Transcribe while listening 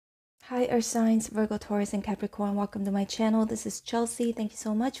Hi Earth signs, Virgo, Taurus, and Capricorn. Welcome to my channel. This is Chelsea. Thank you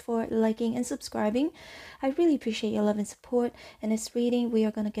so much for liking and subscribing. I really appreciate your love and support. In this reading, we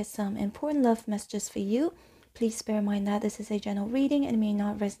are going to get some important love messages for you. Please bear in mind that this is a general reading and may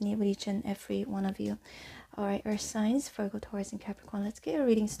not resonate with each and every one of you. Alright, Earth signs, Virgo, Taurus, and Capricorn. Let's get our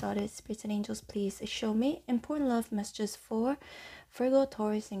reading started. Spirits and angels, please show me important love messages for Virgo,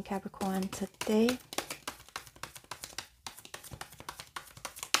 Taurus, and Capricorn today.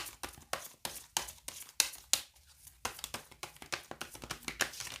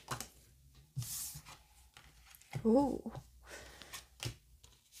 Ooh.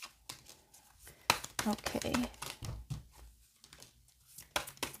 Okay.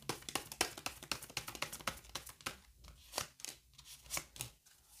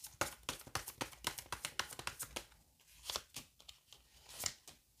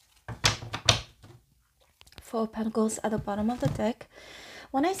 Four of Pentacles at the bottom of the deck.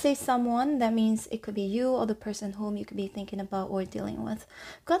 When I say someone, that means it could be you or the person whom you could be thinking about or dealing with.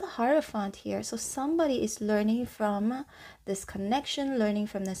 Got the Hierophant here. So somebody is learning from this connection, learning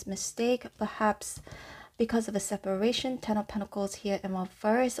from this mistake, perhaps because of a separation. 10 of Pentacles here in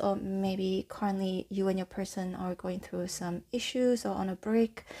reverse, or maybe currently you and your person are going through some issues or on a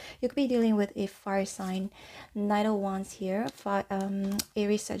break. You could be dealing with a fire sign. Knight of Wands here,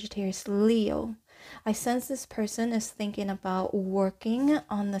 Aries, Sagittarius, Leo. I sense this person is thinking about working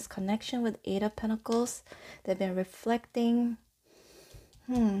on this connection with 8 of Pentacles. They've been reflecting.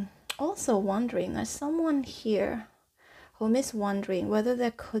 Also wondering, there's someone here whom is wondering whether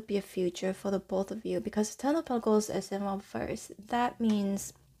there could be a future for the both of you, because 10 of Pentacles is in reverse. That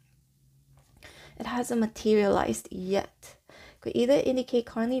means it hasn't materialized yet. Could either indicate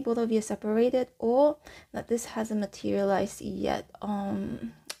currently both of you are separated, or that this hasn't materialized yet.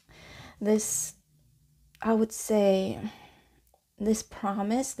 This, I would say, this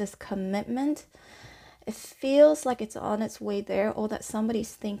promise, this commitment, it feels like it's on its way there, or that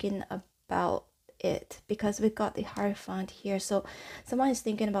somebody's thinking about it, because we've got the Hierophant here. So someone is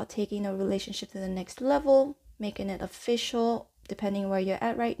thinking about taking a relationship to the next level, making it official. Depending where you're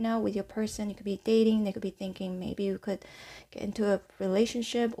at right now with your person, you could be dating, they could be thinking maybe you could get into a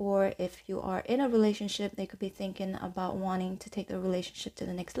relationship, or if you are in a relationship, they could be thinking about wanting to take the relationship to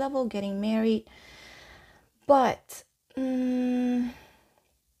the next level, getting married. But the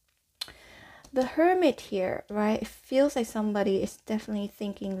Hermit here, right? It feels like somebody is definitely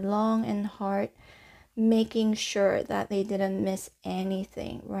thinking long and hard, making sure that they didn't miss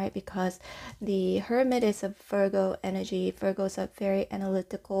anything, right? Because the Hermit is a Virgo energy. Virgos are very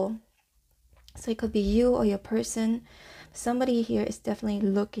analytical. So it could be you or your person. Somebody here is definitely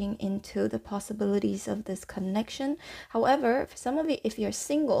looking into the possibilities of this connection. However, for some of you, if you're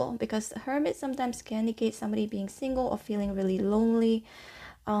single, because the Hermit sometimes can indicate somebody being single or feeling really lonely.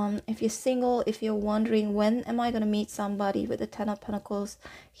 If you're single, if you're wondering, when am I going to meet somebody, with the 10 of Pentacles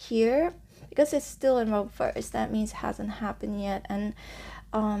here, because it's still in reverse, that means it hasn't happened yet. And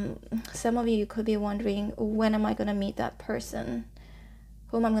some of you could be wondering, when am I going to meet that person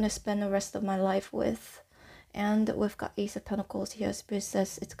whom I'm going to spend the rest of my life with? And we've got Ace of Pentacles here. Spirit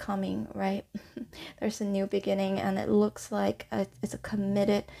says it's coming, right? There's a new beginning, and it looks like it's a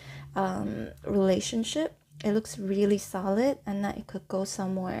committed relationship. It looks really solid, and that it could go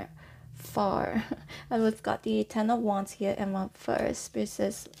somewhere far. And we've got the 10 of Wands here in reverse. Spirit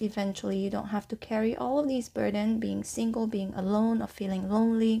says eventually you don't have to carry all of these burdens, being single, being alone, or feeling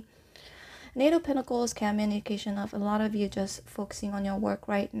lonely. And 8 of Pentacles can be an indication of a lot of you just focusing on your work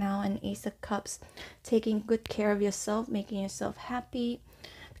right now. And Ace of Cups, taking good care of yourself, making yourself happy.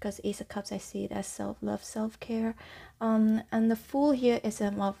 Because Ace of Cups, I see it as self-love, self-care. And the Fool here is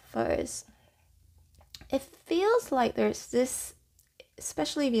in reverse. It feels like there's this,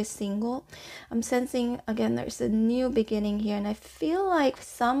 especially if you're single, I'm sensing, again, there's a new beginning here. And I feel like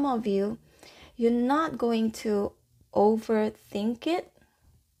some of you, you're not going to overthink it.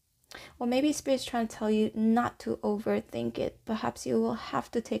 Or maybe Spirit's trying to tell you not to overthink it. Perhaps you will have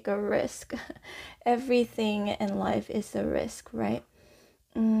to take a risk. Everything in life is a risk, right?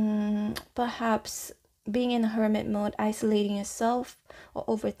 Perhaps being in hermit mode, isolating yourself, or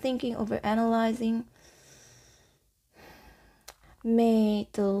overthinking, overanalyzing, may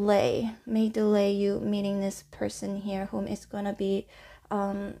delay you meeting this person here whom is going to be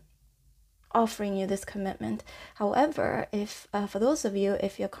offering you this commitment. However, if for those of you,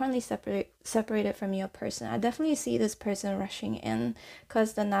 if you're currently separated from your person, I definitely see this person rushing in,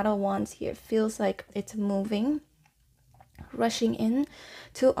 because the Knight of Wands here feels like it's moving, rushing in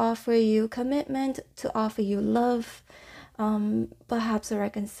to offer you commitment, to offer you love, perhaps a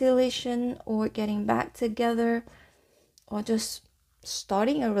reconciliation, or getting back together, or just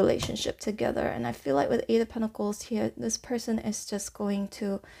starting a relationship together. And I feel like with Eight of Pentacles here, this person is just going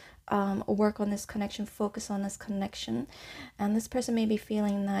to work on this connection, focus on this connection. And this person may be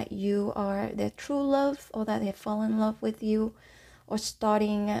feeling that you are their true love, or that they fall in love with you, or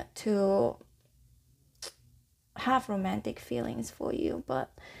starting to have romantic feelings for you.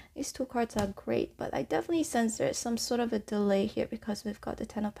 But these two cards are great, but I definitely sense there's some sort of a delay here, because we've got the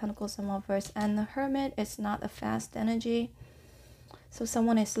Ten of Pentacles in reverse, and the Hermit is not a fast energy. So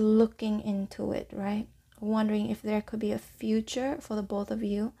someone is looking into it, right? Wondering if there could be a future for the both of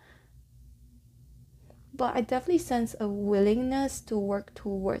you. But I definitely sense a willingness to work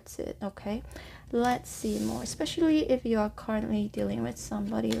towards it, okay? Let's see more, especially if you are currently dealing with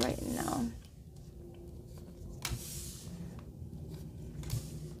somebody right now.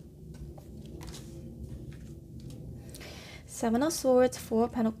 Seven of Swords, Four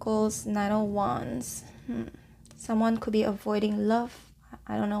of Pentacles, Nine of Wands. Someone could be avoiding love.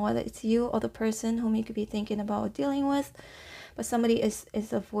 I don't know whether it's you or the person whom you could be thinking about or dealing with. But somebody is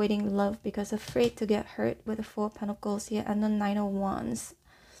avoiding love because afraid to get hurt with the Four of Pentacles here and the Nine of Wands.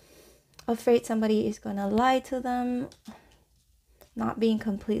 Afraid somebody is going to lie to them. Not being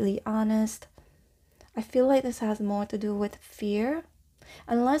completely honest. I feel like this has more to do with fear.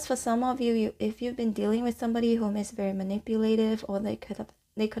 Unless for some of you, if you've been dealing with somebody whom is very manipulative, or they could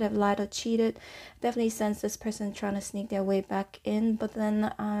have lied or cheated, definitely sense this person trying to sneak their way back in. But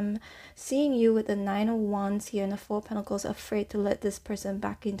then I'm seeing you with the Nine of Wands here and the Four of Pentacles, afraid to let this person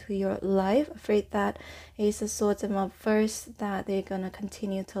back into your life, afraid that Ace of Swords in reverse, that they're gonna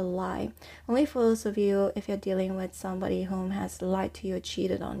continue to lie. Only for those of you if you're dealing with somebody whom has lied to you or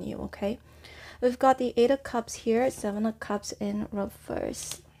cheated on you, okay? We've got the Eight of Cups here, Seven of Cups in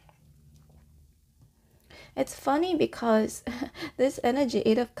reverse. It's funny because this energy,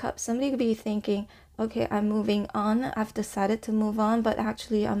 Eight of Cups, somebody could be thinking, okay, I'm moving on. I've decided to move on, but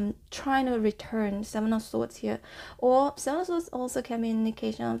actually I'm trying to return. Seven of Swords here. Or Seven of Swords also can be an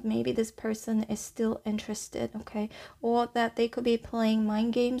indication of maybe this person is still interested, okay? Or that they could be playing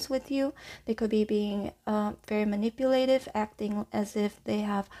mind games with you. They could be being very manipulative, acting as if they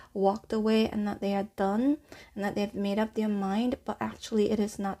have walked away and that they are done and that they've made up their mind. But actually it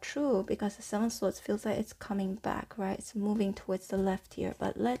is not true, because the Seven of Swords feels like it's coming back, right? It's moving towards the left here.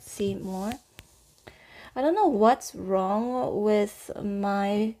 But let's see more. I don't know what's wrong with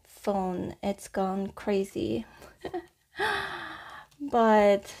my phone. It's gone crazy.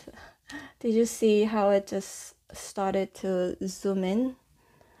 But did you see how it just started to zoom in?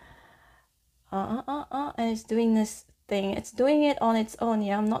 And it's doing this thing. It's doing it on its own.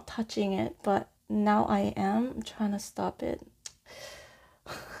 Yeah, I'm not touching it, but now I am. I'm trying to stop it.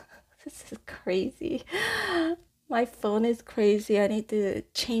 This is crazy. My phone is crazy. I need to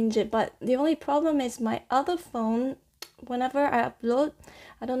change it. But the only problem is my other phone, whenever I upload,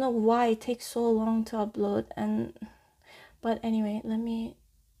 I don't know why it takes so long to upload. But anyway, let me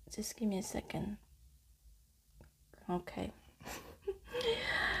just give me a second. Okay.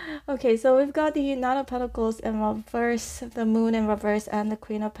 Okay, so we've got the Nine of Pentacles in reverse, the Moon in reverse, and the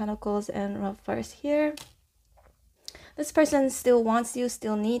Queen of Pentacles in reverse here. This person still wants you,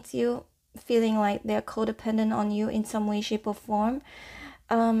 still needs you, feeling like they're codependent on you in some way, shape, or form.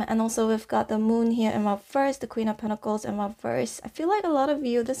 And also we've got the Moon here in reverse, the Queen of Pentacles in reverse. I feel like a lot of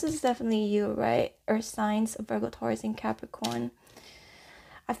you, this is definitely you, right? Earth signs, Virgo, Taurus, and Capricorn.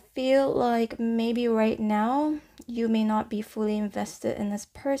 I feel like maybe right now you may not be fully invested in this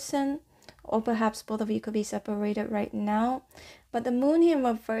person, or perhaps both of you could be separated right now. But the Moon here in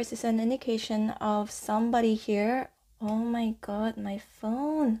reverse is an indication of somebody here. Oh my god, my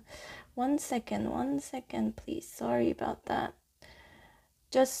phone. One second, please. Sorry about that.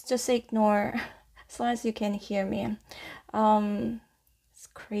 Just ignore, as long as you can hear me. It's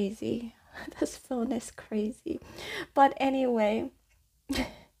crazy. This phone is crazy. But anyway,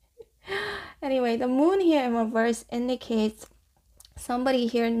 the Moon here in reverse indicates somebody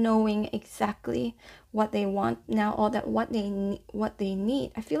here knowing exactly what they want now, or that what they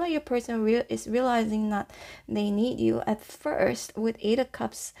need. I feel like your person is realizing that they need you. At first, with Eight of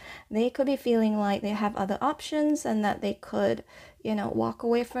Cups, they could be feeling like they have other options and that they could, you know, walk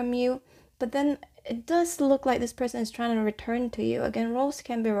away from you. But then it does look like this person is trying to return to you. Again, roles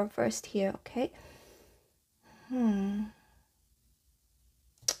can be reversed here, okay?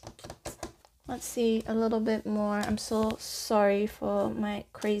 Let's see a little bit more. I'm so sorry for my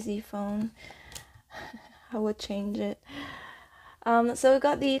crazy phone. I would change it. So we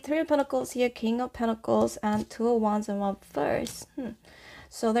got the Three of Pentacles here, King of Pentacles, and Two of Wands in reverse.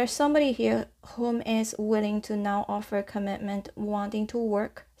 So there's somebody here whom is willing to now offer commitment, wanting to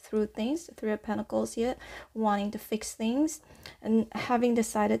work through things, Three of Pentacles here, wanting to fix things and having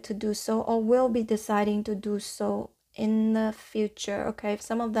decided to do so, or will be deciding to do so in the future. Okay,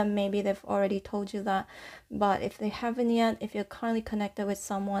 some of them maybe they've already told you that, but if they haven't yet, if you're currently connected with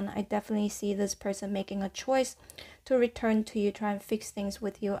someone, I definitely see this person making a choice to return to you, try and fix things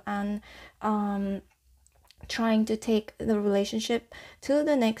with you, and trying to take the relationship to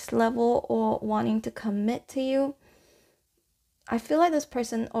the next level, or wanting to commit to you. I feel like this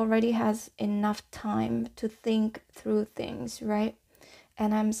person already has enough time to think through things, right?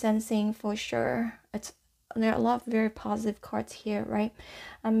 And I'm sensing for sure, there are a lot of very positive cards here, right?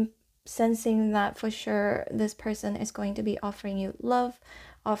 I'm sensing that for sure this person is going to be offering you love,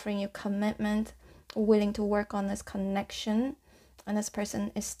 offering you commitment, willing to work on this connection. And this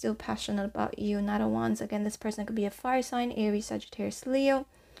person is still passionate about you. Knight of Wands, again, this person could be a fire sign, Aries, Sagittarius, Leo.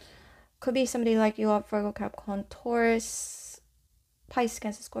 Could be somebody like you, Virgo, Capricorn, Taurus, Pisces,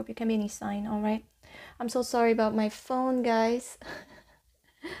 Cancer, Scorpio. Can be any sign, all right? I'm so sorry about my phone, guys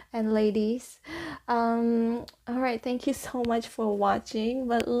and ladies. All right, thank you so much for watching.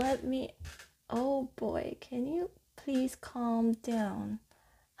 But let me... Oh boy, can you please calm down?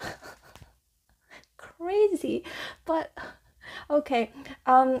 Crazy. But... okay,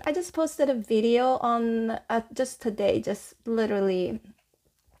 I just posted a video on just today, just literally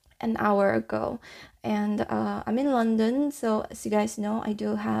an hour ago, and I'm in London, so as you guys know, I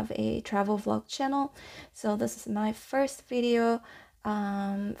do have a travel vlog channel. So this is my first video,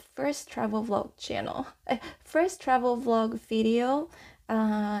 first travel vlog video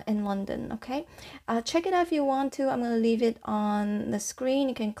in London. Okay, check it out if you want to. I'm gonna leave it on the screen.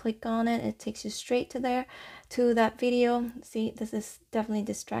 You can click on it, it takes you straight to there, to that video. See, this is definitely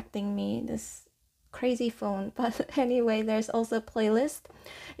distracting me, this crazy phone. But anyway, there's also a playlist.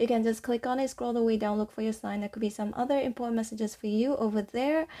 You can just click on it, scroll the way down, look for your sign. There could be some other important messages for you over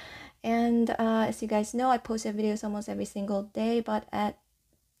there. And as you guys know, I post videos almost every single day, but at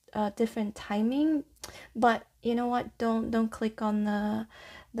different timing. But you know what, don't click on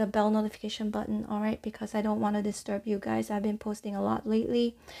the bell notification button, all right, because I don't want to disturb you guys. I've been posting a lot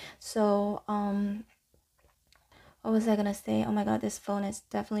lately. So what was I gonna say? Oh my god, this phone is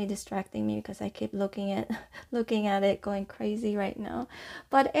definitely distracting me because I keep looking at it, going crazy right now.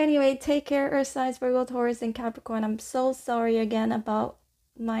 But anyway, take care, Earth signs, Virgo, Taurus, and Capricorn. I'm so sorry again about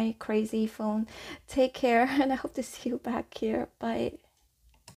my crazy phone. Take care, and I hope to see you back here. Bye.